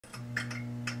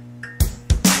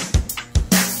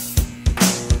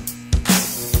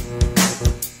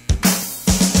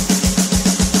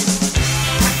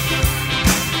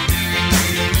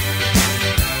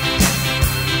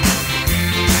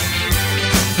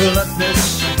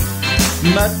Flatness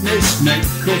Madness, mate,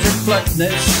 cause it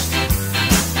flatness.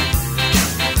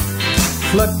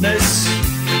 Flatness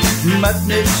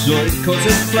Madness, oi, cause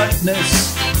it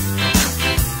flatness.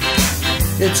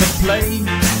 It's a plane,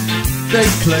 they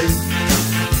claim.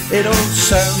 It all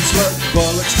sounds like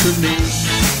bollocks to me.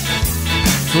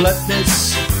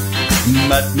 Flatness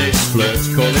Madness,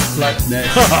 flirts call it flatness.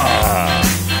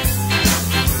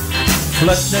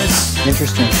 Flatness,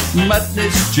 interesting.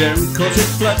 Madness, Jerry calls it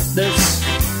flatness.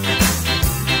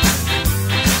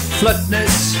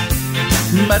 Flatness,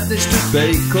 Madness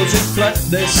debate calls it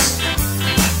flatness.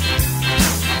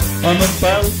 I'm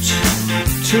about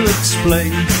to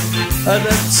explain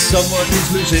that someone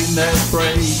is losing their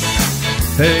brain.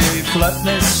 Hey,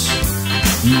 Flatness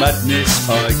Madness,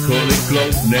 I call it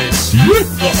globeness.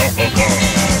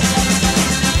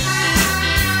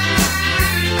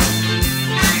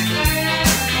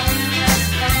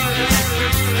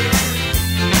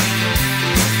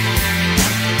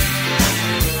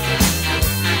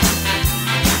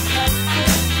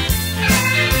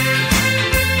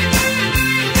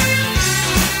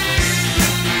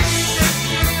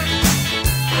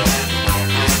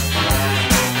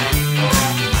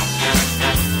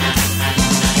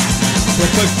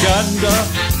 Propaganda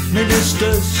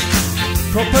ministers,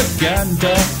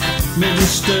 propaganda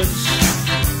ministers.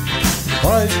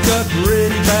 I've got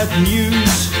really bad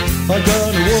news. I'm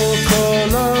gonna walk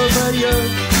all over you.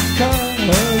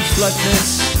 Cause flatness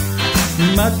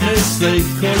madness, they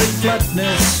call it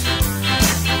flatness.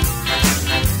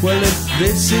 Well, if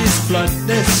this is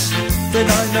flatness, then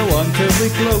I know I'm filled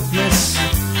with globeness.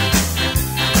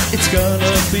 It's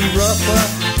gonna be rougher,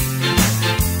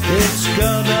 it's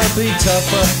gonna be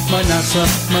tougher, my NASA,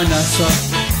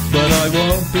 but I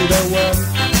won't be the one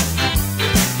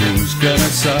who's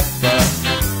gonna suffer.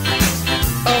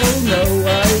 Oh no,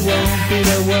 I won't be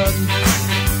the one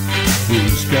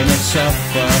who's gonna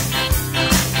suffer.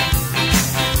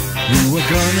 You are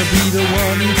gonna be the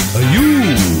one,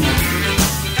 you.